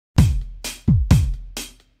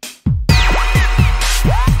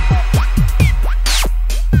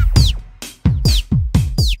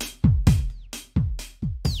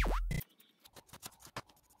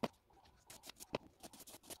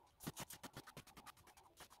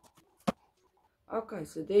Okay,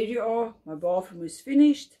 so there you are. My bathroom is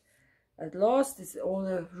finished. At last, it's all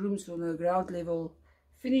the rooms on the ground level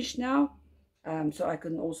finished now. So I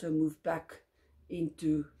can also move back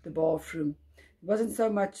into the bathroom. It wasn't so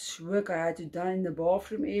much work I had to do in the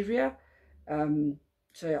bathroom area.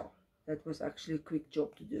 So yeah, that was actually a quick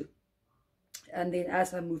job to do. And then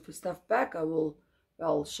as I move the stuff back,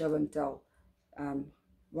 I'll show and tell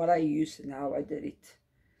what I used and how I did it.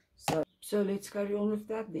 So let's carry on with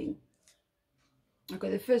that then. Okay,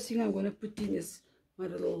 the first thing I'm going to put in is my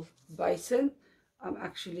little basin. I'm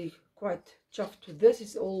actually quite chuffed with this.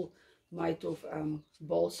 It's all made of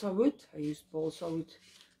balsa wood. I used balsa wood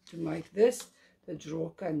to make this. The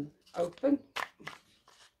drawer can open.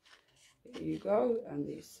 There you go. And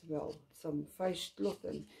there's, well, some face cloth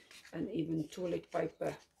and even toilet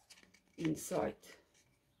paper inside.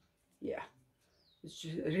 Yeah, it's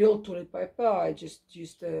just real toilet paper. I just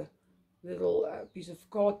used a little piece of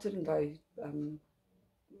cotton and I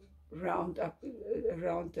round up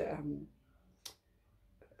around the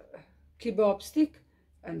kebab stick,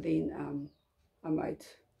 and then I made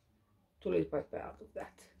toilet paper out of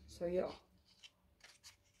that. So yeah,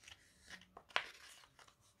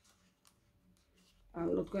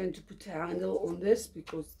 I'm not going to put a handle on this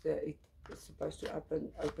because it is supposed to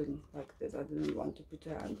open like this. I didn't want to put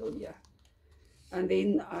a handle here. And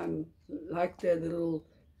then like the little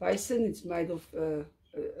basin, it's made of a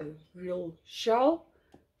real shell.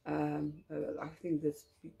 I think that's,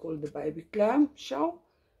 we call it the baby clam shell.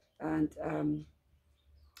 And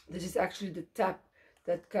this is actually the tap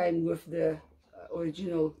that came with the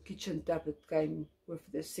original kitchen tap that came with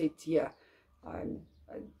the set here. I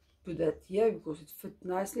put that here because it fit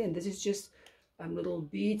nicely, and this is just little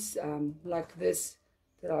beads like this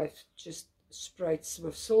that I've just sprayed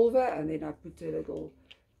with silver, and then I put a little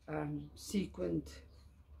sequined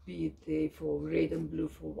bead there for red and blue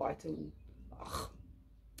for white and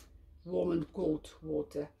warm and cold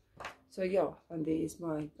water. So yeah, and there is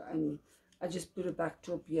my, and I just put a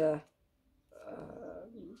backdrop here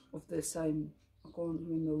of the same, I can't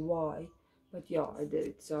remember why, but yeah, I did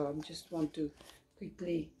it. So I just want to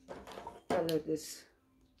quickly color this.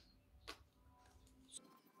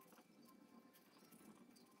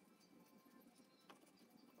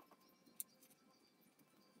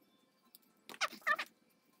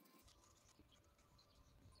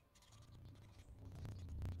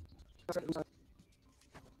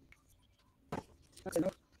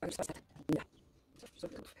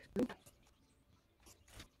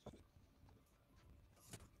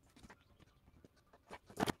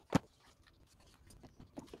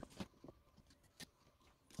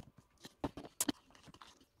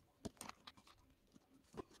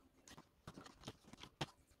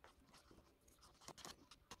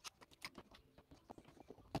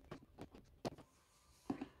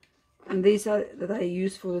 And these are that I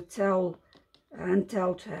use for the towel, hand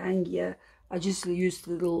towel to hang here. I just used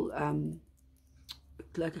a little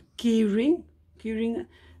like a key ring,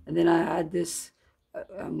 and then I had this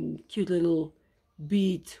cute little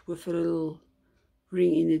bead with a little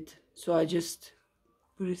ring in it. So I just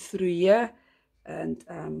put it through here, and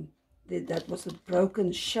that was a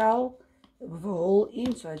broken shell with a hole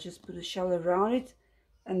in. So I just put a shell around it,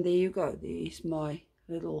 and there you go. There is my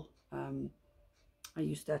little. I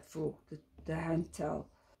use that for the hand towel.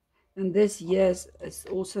 And this here is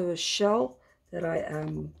also a shell that I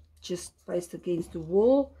just placed against the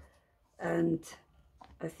wall, and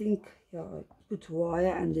I think, yeah, I put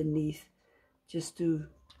wire underneath just to,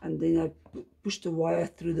 and then I push the wire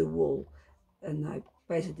through the wall, and I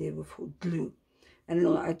paste it there with glue, and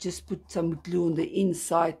then I just put some glue on the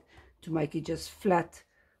inside to make it just flat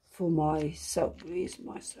for my soap. Where's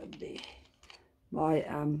my soap? There, my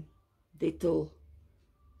Dettol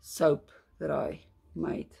soap that I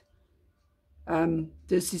made.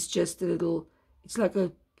 This is just a little, it's like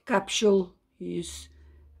a capsule you use,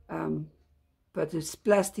 but it's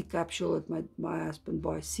plastic capsule that my husband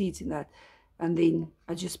buys seeds in that, and then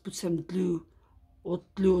I just put some glue or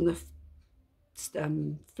glue on the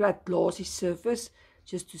flat glossy surface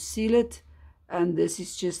just to seal it. And this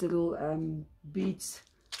is just little beads,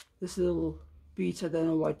 this little beads, I don't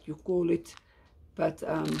know what you call it, but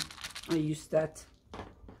I use that.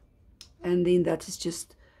 And then that is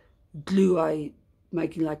just glue I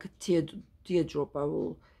making like a teardrop. I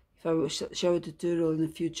will, if I will show a tutorial in the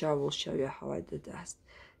future, I will show you how I did that.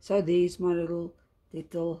 So there's my little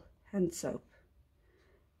hand soap.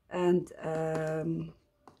 And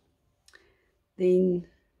then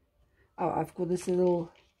I've got this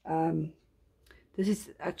little this is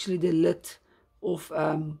actually the lid of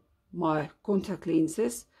my contact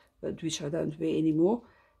lenses, but which I don't wear anymore,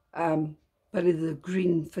 but it's a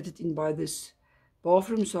green fitted in by this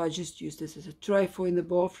bathroom, so I just use this as a tray for in the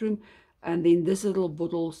bathroom. And then this little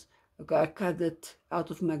bottles, okay, I cut it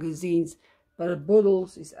out of magazines, but the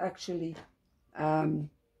bottles is actually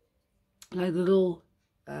like little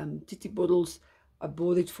titty bottles. I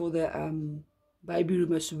bought it for the baby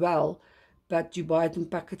room as well, but you buy it in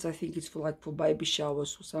packets. I think it's for like for baby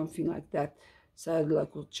showers or something like that, so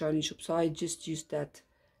like with Chinese shop. So I just use that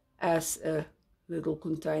as a little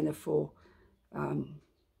container for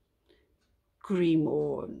cream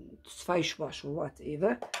or face wash or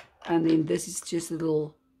whatever. And then this is just a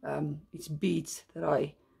little it's beads that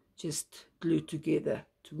I just glued together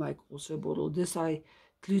to make also a bottle. This I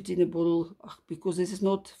glued in a bottle because this is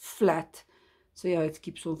not flat, so yeah, it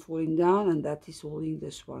keeps on falling down, and that is holding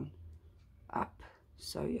this one up.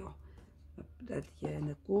 So yeah, I put that here in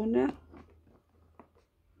the corner.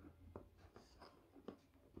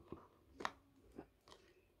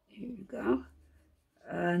 Here we go.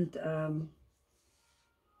 And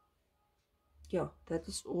yeah, that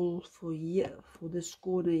is all for here, for this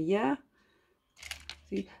corner here.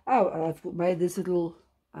 See, oh, I've made this little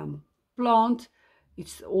plant.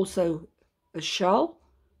 It's also a shell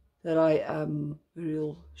that I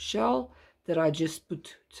real shell that I just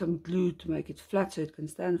put some glue to make it flat so it can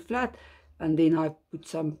stand flat, and then I put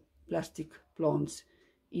some plastic plants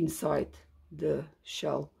inside the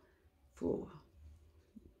shell to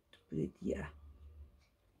put it here.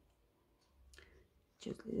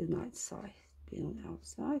 Just let the night side be on the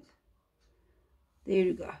outside. There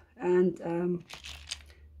you go. And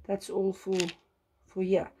that's all for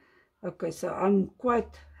here. Okay, so I'm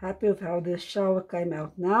quite happy with how the shower came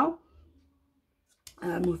out now.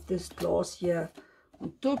 With this glass here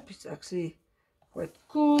on top, it's actually quite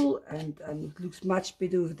cool, and it looks much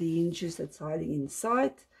better with the hinges that's hiding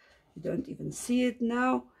inside. You don't even see it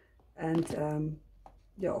now. And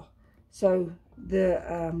yeah, so the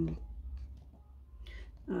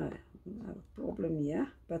I have a problem here,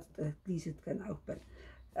 but at least it can open.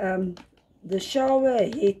 The shower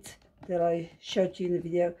head that I showed you in the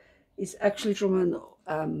video is actually from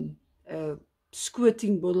a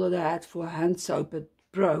squirting bottle that I had for hand soap. It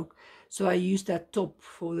broke, so I used that top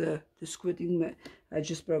for the squirting. I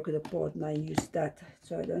just broke it apart and I used that,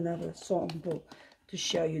 so I don't have a sample to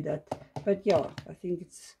show you that. But yeah, I think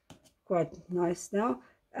it's quite nice now.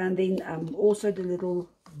 And then also the little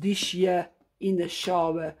dish here in the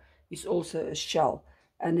shower is also a shell.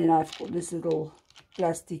 And then I've got this little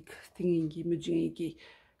plastic thingy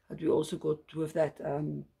that we also got with that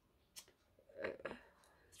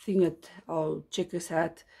thing that our checkers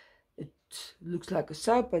had. It looks like a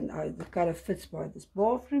soap, and the color fits by this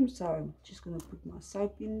bathroom, so I'm just going to put my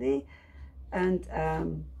soap in there. And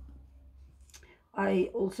I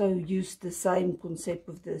also used the same concept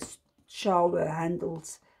with the shower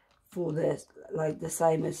handles for this, like the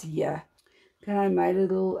same as here. Okay, I made a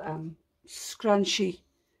little scrunchie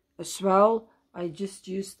as well. I just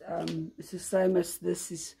used it's the same as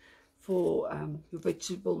this is for your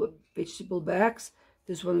vegetable bags.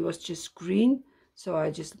 This one was just green, so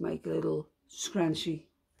I just make a little scrunchie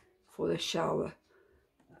for the shower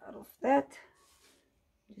out of that.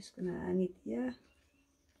 I'm just gonna hang it here.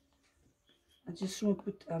 I just want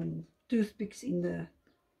to put toothpicks in the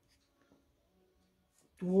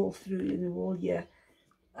wall, through in the wall here,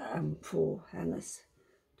 for hangers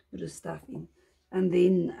to put the stuff in. And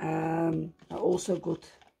then I also got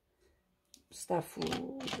stuff for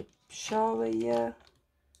the shower here.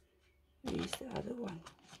 Here's the other one.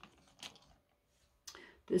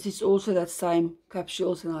 This is also that same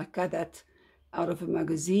capsules, and I cut that out of a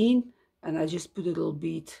magazine, and I just put a little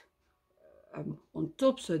bead on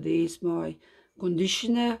top. So there's my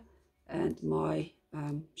conditioner and my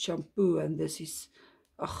shampoo, and this is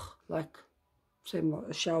like same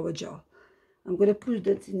a shower gel. I'm going to put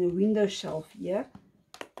that in a window shelf here.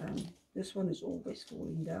 This one is always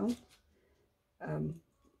falling down,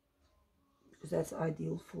 because that's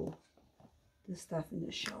ideal for the stuff in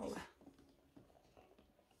the shower.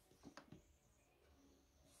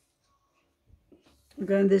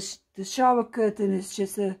 Again, the shower curtain is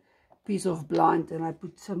just a piece of blind, and I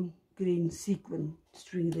put some green sequin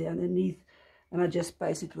string there underneath, and I just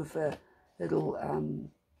paste it with a little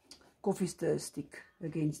coffee stir stick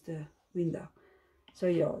against the window. So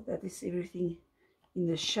yeah, that is everything in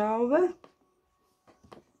the shower.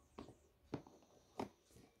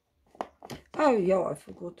 Oh yeah, I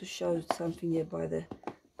forgot to show something here by the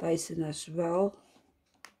basin as well.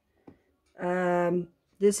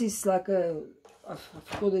 This is like a, I've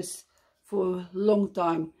got this for a long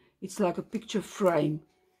time. It's like a picture frame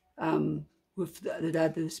with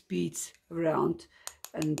the beads around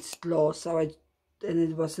and glass. So and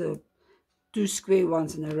it was a 2 square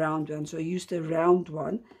ones and a round one. So I used a round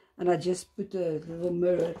one, and I just put a little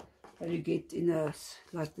mirror that you get in a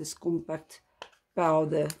like this compact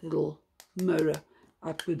powder little mirror.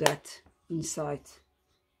 I put that inside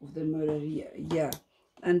of the mirror here. Yeah,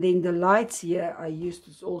 and then the lights here I used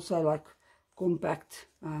is also like compact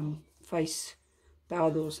face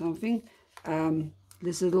powder or something.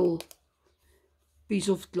 This little piece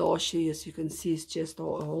of glass here, as you can see, is just a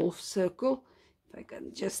half circle. If I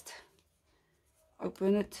can just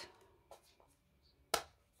open it.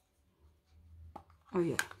 Oh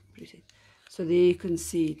yeah, pretty. So there you can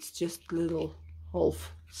see it's just a little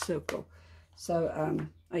half circle. So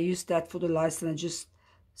I used that for the lights, and I just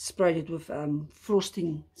sprayed it with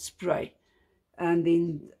frosting spray. And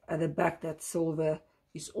then at the back, that silver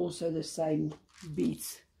is also the same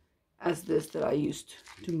beads as this that I used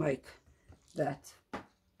to make that.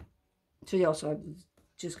 So yeah, so I'm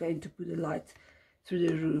just going to put the light through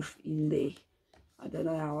the roof in there. I don't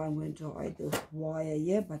know how I'm going to hide the wire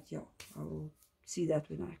here, but yeah, I will see that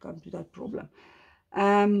when I come to that problem.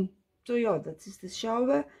 So yeah, that is the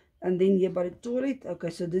shower. And then here by the toilet, okay,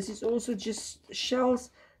 so this is also just shells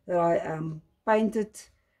that I painted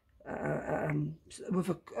with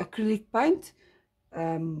acrylic paint,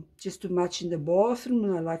 just to match in the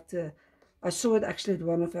bathroom. And I saw it actually at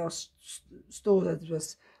one of our stores that it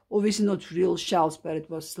was obviously not real shells, but it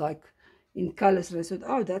was like in colors, and I said,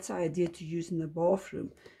 oh, that's an idea to use in the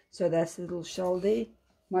bathroom. So that's the little shell there.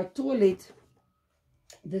 My toilet,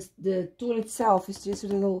 the toilet itself is just a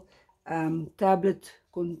little tablet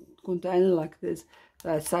container like this.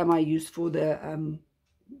 Some I use for the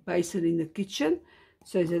basin in the kitchen.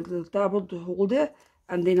 So it's a little tablet holder,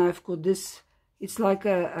 and then I've got this. It's like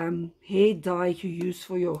a hair dye you use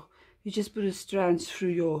for your. You just put a strand through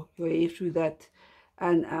your hair through that,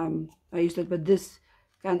 and I use that. But this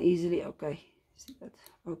can easily, okay, see that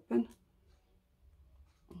open.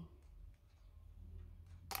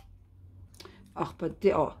 But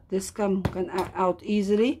this can out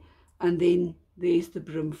easily, and then there's the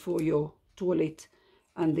brim for your toilet,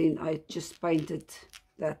 and then I just painted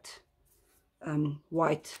that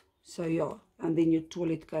white. So yeah, and then your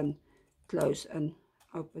toilet can close and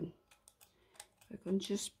open. I can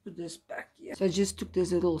just put this back here. So I just took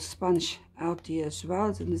this little sponge out here as well,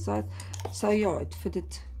 it's on the side. So yeah, it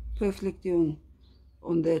fitted perfectly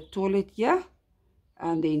on the toilet here,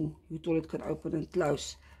 and then your toilet can open and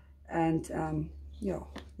close. And yeah,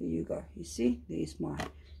 there you go. You see, there's my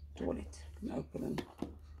toilet. Can open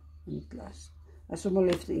and close. I somehow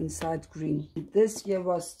left the inside green. This here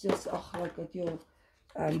was just like at your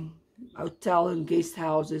hotel and guest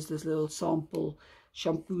houses, this little sample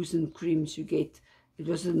shampoos and creams you get. It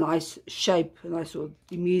was a nice shape, and I saw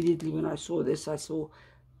immediately when I saw this, I saw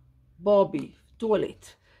Barbie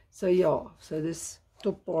toilet. So yeah, so this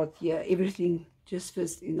top part here, everything just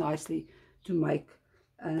fits in nicely to make,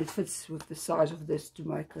 and it fits with the size of this to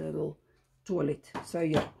make a little toilet. So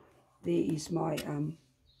yeah, there is my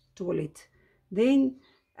toilet then.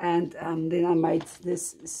 And then I made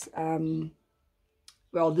this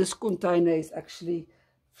well, this container is actually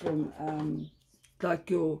from like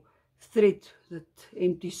your thread, that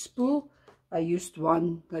empty spool. I used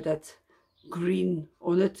one that had green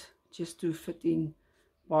on it just to fit in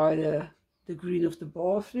by the green of the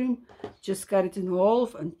bathroom. Just cut it in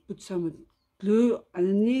half and put some glue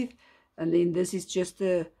underneath, and then this is just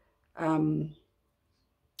a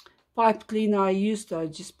pipe cleaner I used. I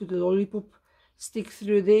just put a lollipop stick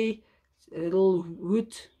through there, a little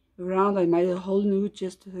hood around. I made a hole in the hood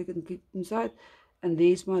just so I can get inside. And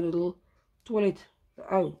there's my little toilet.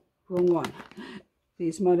 Oh, wrong one.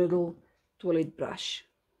 There's my little toilet brush.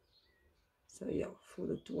 So yeah, for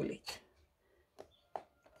the toilet.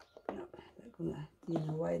 Now they're gonna clean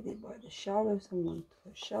away there by the shower. Someone to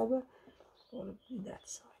the shower. Probably that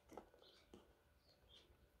side.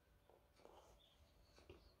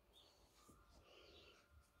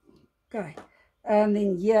 Okay, and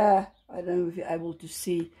then here, I don't know if you're able to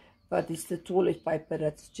see, but it's the toilet paper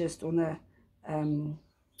that's just on a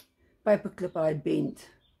paper clip I bent.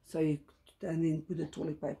 So you and then put the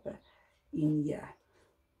toilet paper in here.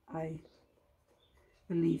 I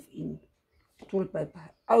believe in toilet paper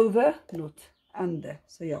over, not under.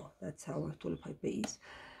 So yeah, that's how a toilet paper is.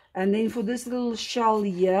 And then for this little shell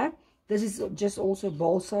here, this is just also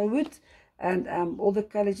balsa wood. And all the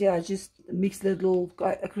colors here, I just mixed a little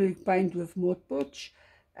acrylic paint with Mod Podge,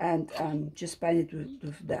 and just painted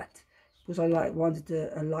with that, because I wanted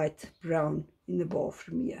a light brown in the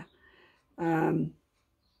bathroom here.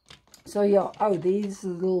 So yeah, oh, there's a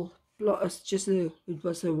little, it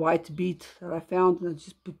was a white bead that I found, and I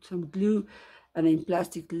just put some glue and then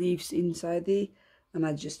plastic leaves inside there. and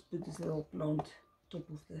I just put this little plant top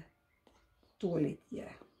of the toilet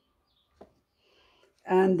here.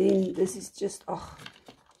 And then this is just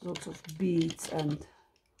lots of beads and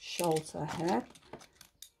shells I had.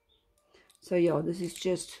 So yeah, this is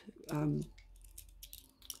just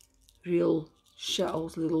real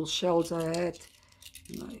shells, little shells I had,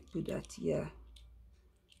 and I put that here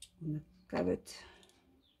in the cupboard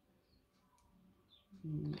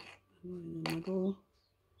in the middle.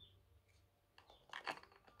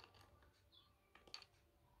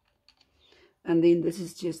 And then this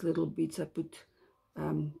is just little bits I put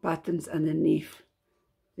buttons underneath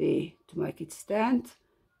there to make it stand,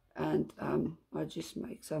 and I just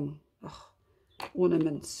make some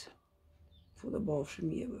ornaments for the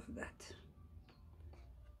bathroom here with that.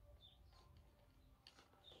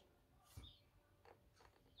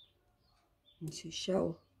 You see,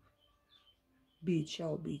 shell, bead,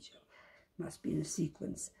 shell, bead, shell. Must be in a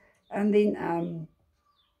sequence. And then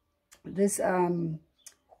this towel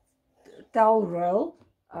roll,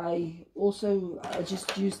 I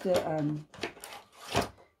just used the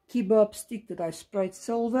kebab stick that I sprayed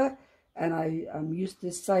silver, and I used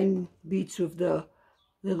the same beads with the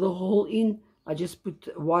little hole in. I just put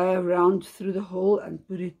wire around through the hole and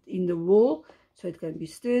put it in the wall so it can be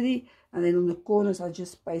sturdy, and then on the corners I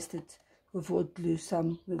just pasted with hot glue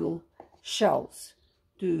some little shells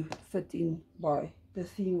to fit in by the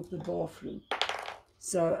theme of the bathroom.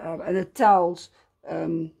 So and the towels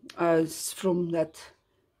is from that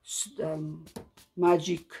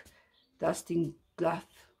magic dusting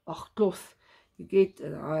cloth you get,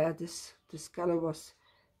 and I had this color was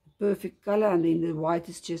the perfect color, and then the white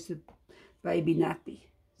is just a baby nappy.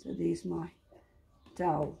 So there's my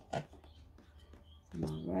towel, my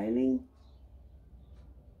railing.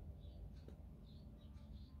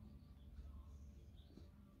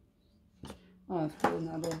 I've got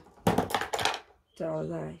another towel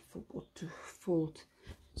that I forgot to fold.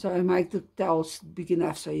 So I make the towels big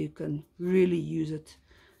enough so you can really use it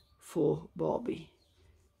for Barbie.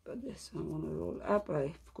 But this I want to roll up.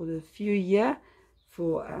 I've got a few here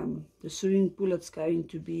for the swimming pool that's going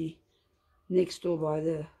to be next door by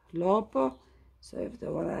the lapa. So if they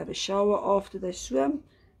want to have a shower after they swim,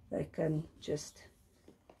 they can just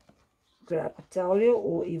grab a towel here,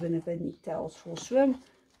 or even if they need towels for swim,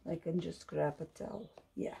 they can just grab a towel.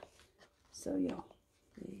 Yeah. So yeah,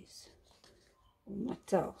 there's all my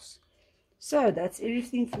towels. So that's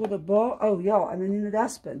everything for the bar. Oh yeah, and then in the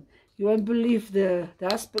dustbin, you won't believe the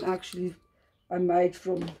dustbin actually I made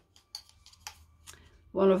from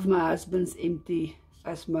one of my husband's empty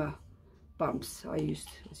asthma pumps. I used,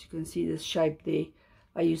 as you can see, the shape there,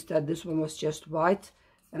 I used that. This one was just white,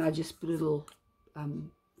 and I just put a little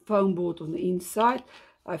foam board on the inside.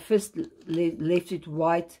 I first left it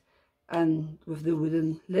white and with the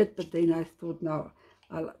wooden lid, but then I thought, no,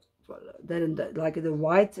 I didn't like the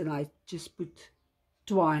white, and I just put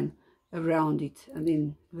twine around it, and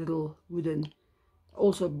then little wooden,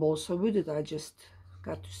 also balsa wood that I just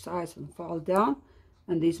cut to size and file down.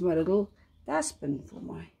 And there's my little dustbin for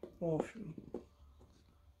my bathroom.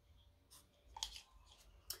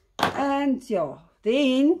 And yeah,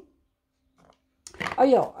 then oh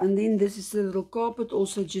yeah, and then this is the little carpet,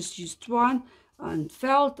 also just used twine and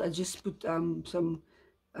felt. I just put some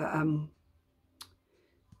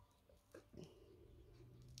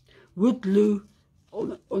wood glue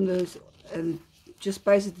on this, and just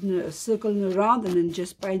pasted it in a circle around, and then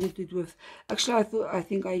just painted it with, actually I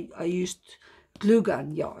think I used glue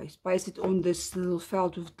gun. Yeah, I pasted on this little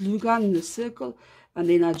felt with glue gun in a circle, and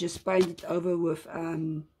then I just painted over with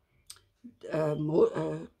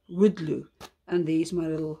wood glue. And there's my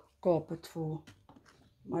little carpet for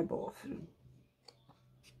my bathroom.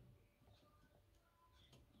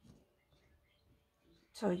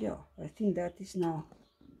 So yeah, I think that is now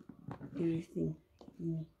everything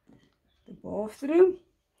in the bathroom.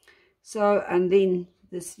 So, and then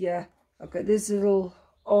this here, okay, this little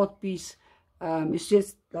art piece, it's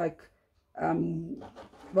just like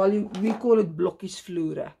well, we call it blokkies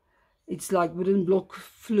vloere. It's like wooden block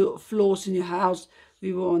floors in your house.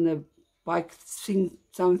 We were on a bike seeing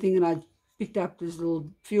something, and I picked up this little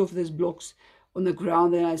few of these blocks on the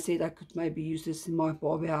ground, and I said I could maybe use this in my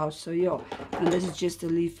Barbie house. So yeah, and this is just a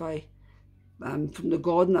leaf I from the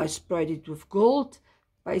garden. I sprayed it with gold,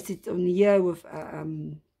 pasted it on here with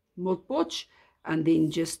Mod Podge, and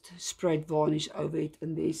then just sprayed varnish over it.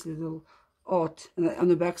 And there's a little art, and on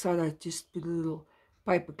the back side I just put a little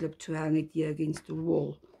paper clip to hang it here against the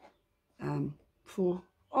wall for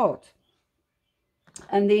art.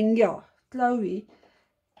 And then yeah, Chloe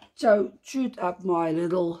chewed up my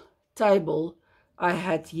little table I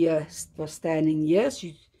had here, was standing here.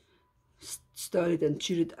 She stir it and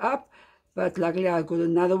chew it up. But luckily I got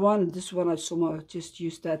another one. This one I somehow just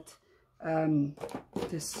used that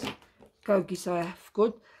this cookies I have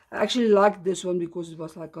got. I actually like this one because it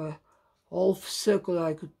was like a half circle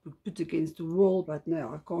I could put against the wall, but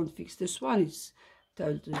no, I can't fix this one. It's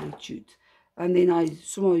totally chewed. And then I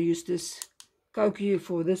somehow use this cookie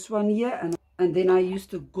for this one here, and then I use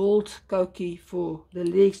the gold cookie for the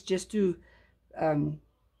legs, just to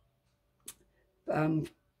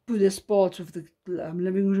put the parts of the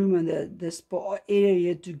living room and the spa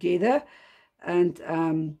area together. And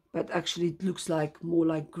but actually it looks like more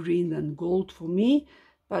like green than gold for me,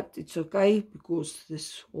 but it's okay because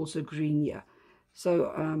this also green here.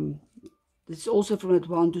 So this is also from that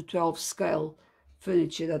 1 to 12 scale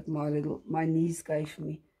furniture that my niece gave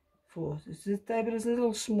me. For this table is a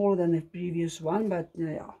little smaller than the previous one, but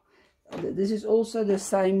yeah, this is also the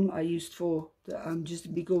same I used for the just a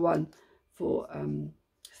bigger one for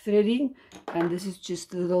threading. And this is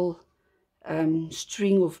just a little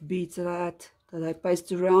string of beads that I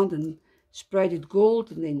pasted around and sprayed it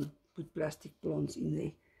gold, and then put plastic plants in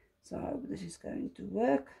there. So I hope this is going to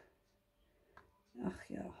work. Oh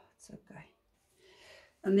yeah, it's okay.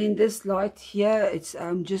 And then this light here, it's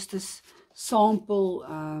just this sample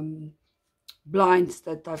blinds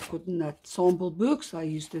that I've got in that sample book. So I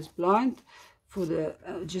use this blind for the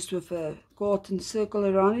just with a cotton circle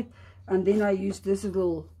around it. And then I use this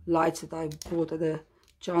little lights that I bought at the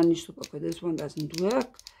Chinese shop. Okay, this one doesn't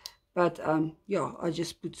work, but yeah, I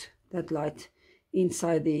just put that light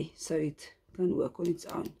inside there so it can work on its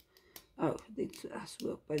own. Oh, it does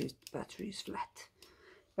work, but its battery is flat.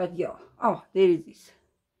 But yeah, oh, there it is.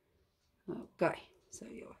 Okay, so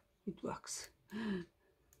yeah, it works.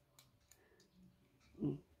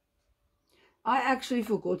 I actually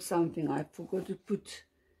forgot something. I forgot to put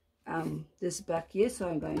this back here, so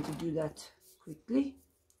I'm going to do that quickly.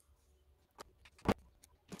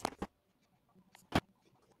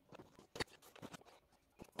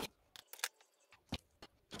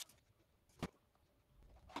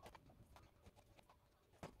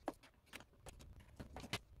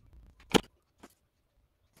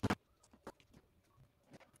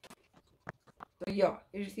 So yeah,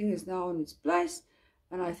 everything is now in its place,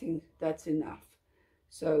 and I think that's enough.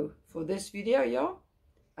 So for this video, yeah,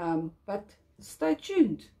 but stay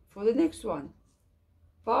tuned for the next one.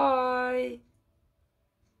 Bye.